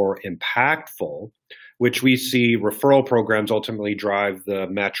program more impactful, which we see referral programs ultimately drive the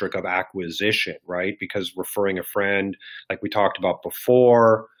metric of acquisition, right? Because referring a friend, like we talked about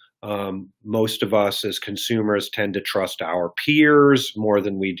before, most of us as consumers tend to trust our peers more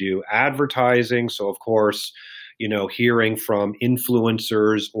than we do advertising. So, of course, hearing from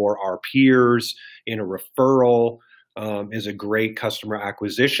influencers or our peers in a referral is a great customer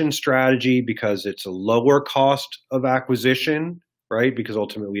acquisition strategy because it's a lower cost of acquisition, right? Because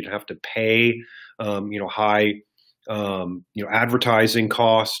ultimately we don't have to pay, high, advertising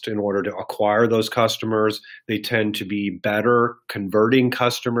cost in order to acquire those customers. They tend to be better converting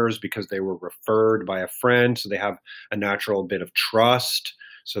customers because they were referred by a friend, so they have a natural bit of trust.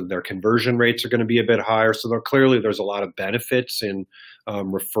 So their conversion rates are going to be a bit higher. So there's a lot of benefits in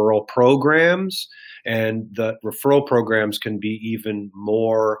referral programs, and the referral programs can be even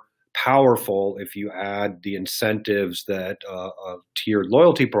more powerful if you add the incentives that a tiered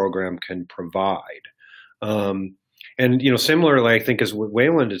loyalty program can provide. And similarly, I think as what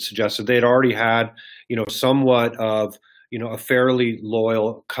Wayland had suggested, they'd already had somewhat of a fairly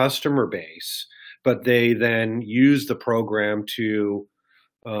loyal customer base, but they then used the program to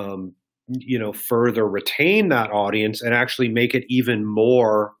further retain that audience and actually make it even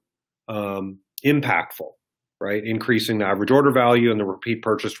more impactful, right? Increasing the average order value and the repeat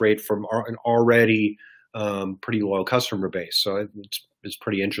purchase rate from an already pretty loyal customer base. So it's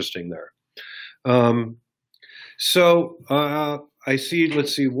pretty interesting there. I see,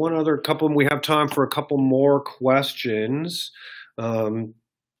 let's see, one other couple, we have time for a couple more questions.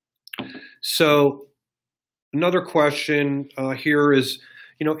 So another question here is,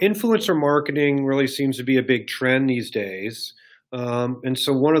 influencer marketing really seems to be a big trend these days. And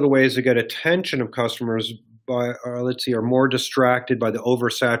so one of the ways to get attention of customers are more distracted by the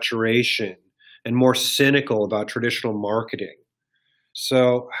oversaturation and more cynical about traditional marketing.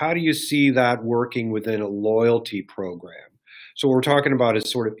 So how do you see that working within a loyalty program? So what we're talking about is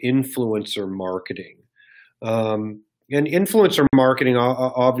sort of influencer marketing. And influencer marketing,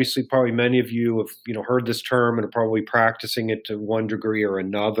 obviously, probably many of you have heard this term and are probably practicing it to one degree or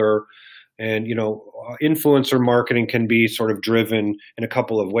another. And influencer marketing can be sort of driven in a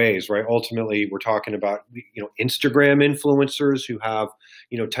couple of ways, right? Ultimately, we're talking about Instagram influencers who have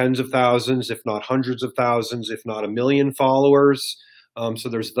tens of thousands, if not hundreds of thousands, if not a million followers. So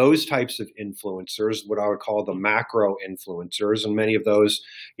there's those types of influencers, what I would call the macro influencers, and many of those,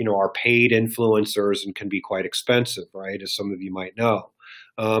 are paid influencers and can be quite expensive, right, as some of you might know.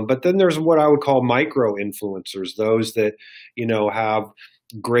 But then there's what I would call micro influencers, those that, have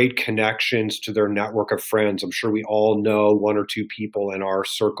great connections to their network of friends. I'm sure we all know one or two people in our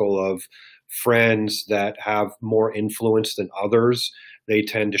circle of friends that have more influence than others. They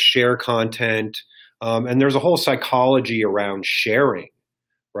tend to share content. And there's a whole psychology around sharing,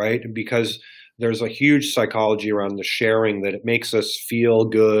 right? Because there's a huge psychology around the sharing that it makes us feel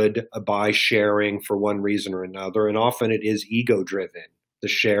good by sharing for one reason or another. And often it is ego driven, the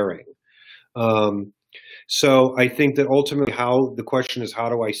sharing. So I think that ultimately the question is, how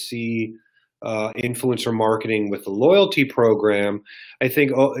do I see influencer marketing with the loyalty program? I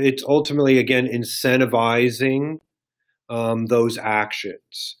think it's ultimately, again, incentivizing those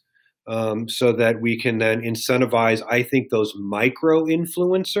actions. So that we can then incentivize, I think, those micro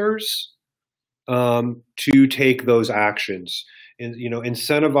influencers to take those actions, and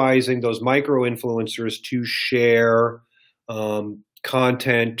incentivizing those micro influencers to share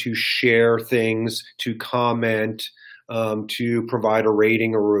content, to share things, to comment, to provide a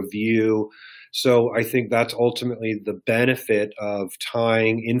rating or review. So I think that's ultimately the benefit of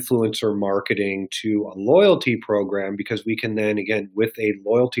tying influencer marketing to a loyalty program, because we can then, again, with a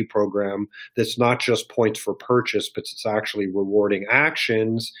loyalty program that's not just points for purchase, but it's actually rewarding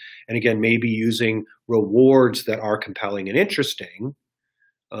actions. And again, maybe using rewards that are compelling and interesting,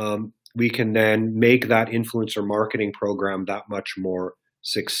 we can then make that influencer marketing program that much more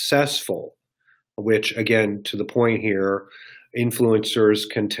successful, which, again, to the point here, influencers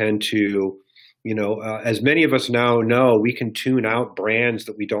can tend to, as many of us now know, we can tune out brands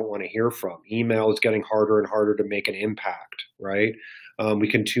that we don't want to hear from. Email is getting harder and harder to make an impact, right? We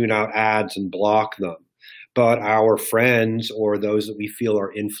can tune out ads and block them. But our friends or those that we feel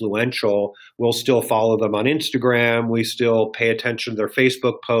are influential, we'll still follow them on Instagram. We still pay attention to their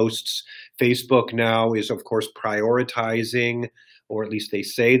Facebook posts. Facebook now is, of course, prioritizing, or at least they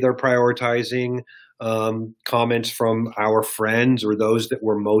say they're prioritizing, comments from our friends or those that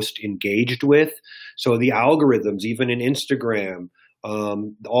we're most engaged with. So the algorithms, even in Instagram,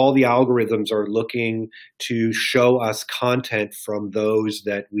 all the algorithms are looking to show us content from those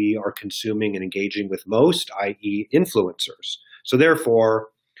that we are consuming and engaging with most, i.e. influencers. So therefore,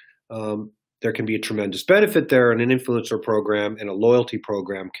 there can be a tremendous benefit there, and an influencer program and a loyalty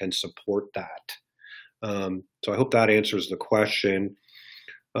program can support that. So I hope that answers the question.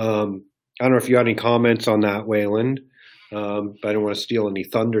 I don't know if you had any comments on that, Wayland. I don't want to steal any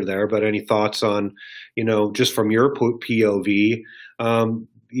thunder there, but any thoughts on, just from your POV,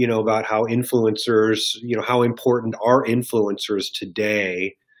 about how influencers, how important are influencers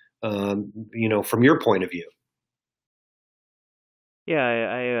today, from your point of view? Yeah,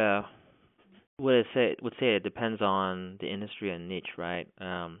 I would say it depends on the industry and niche, right?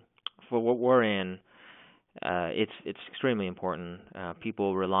 For what we're in, it's extremely important.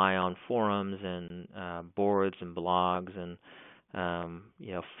 People rely on forums and boards and blogs and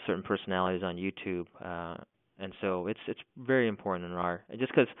certain personalities on YouTube, and so it's very important in our,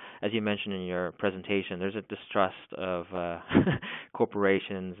 just because, as you mentioned in your presentation, there's a distrust of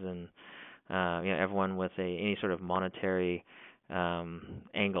corporations and everyone with any sort of monetary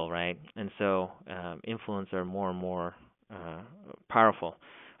angle, right? And so influence are more and more powerful.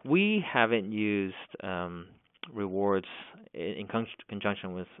 We haven't used rewards in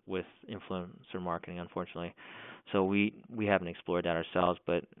conjunction with influencer marketing, unfortunately. So we haven't explored that ourselves,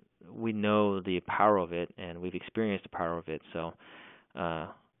 but we know the power of it, and we've experienced the power of it. So I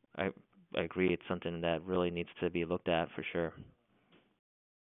agree, it's something that really needs to be looked at for sure.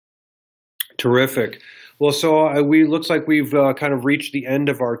 Terrific. Well, so we looks like we've kind of reached the end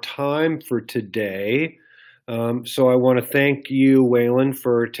of our time for today. So I want to thank you, Wayland,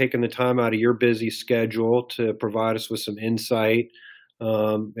 for taking the time out of your busy schedule to provide us with some insight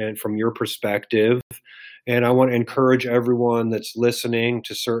and from your perspective. And I want to encourage everyone that's listening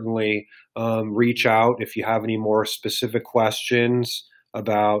to certainly reach out if you have any more specific questions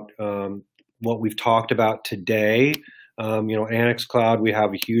about what we've talked about today. Annex Cloud, we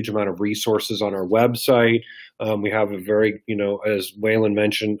have a huge amount of resources on our website. We have a very, as Wayland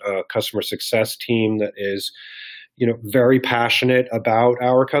mentioned, a customer success team that is, very passionate about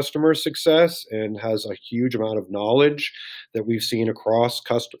our customer success and has a huge amount of knowledge that we've seen across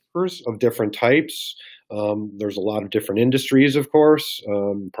customers of different types. There's a lot of different industries, of course,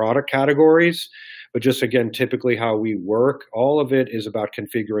 product categories. But just again, typically how we work, all of it is about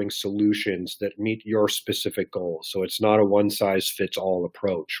configuring solutions that meet your specific goals. So it's not a one-size-fits-all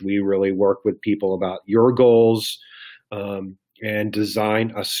approach. We really work with people about your goals and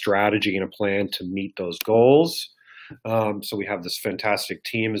design a strategy and a plan to meet those goals. So we have this fantastic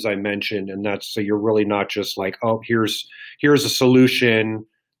team, as I mentioned, and so you're really not just like, oh, here's a solution,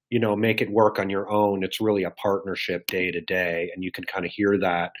 make it work on your own. It's really a partnership day to day, and you can kind of hear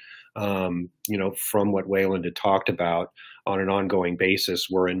that. From what Wayland had talked about, on an ongoing basis,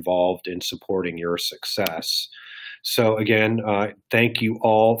 we're involved in supporting your success. So again, thank you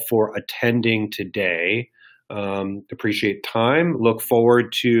all for attending today. Appreciate time. Look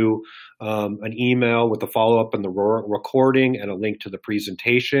forward to an email with a follow-up on the recording and a link to the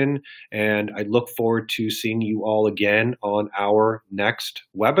presentation. And I look forward to seeing you all again on our next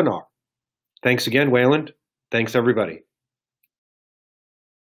webinar. Thanks again, Wayland. Thanks, everybody.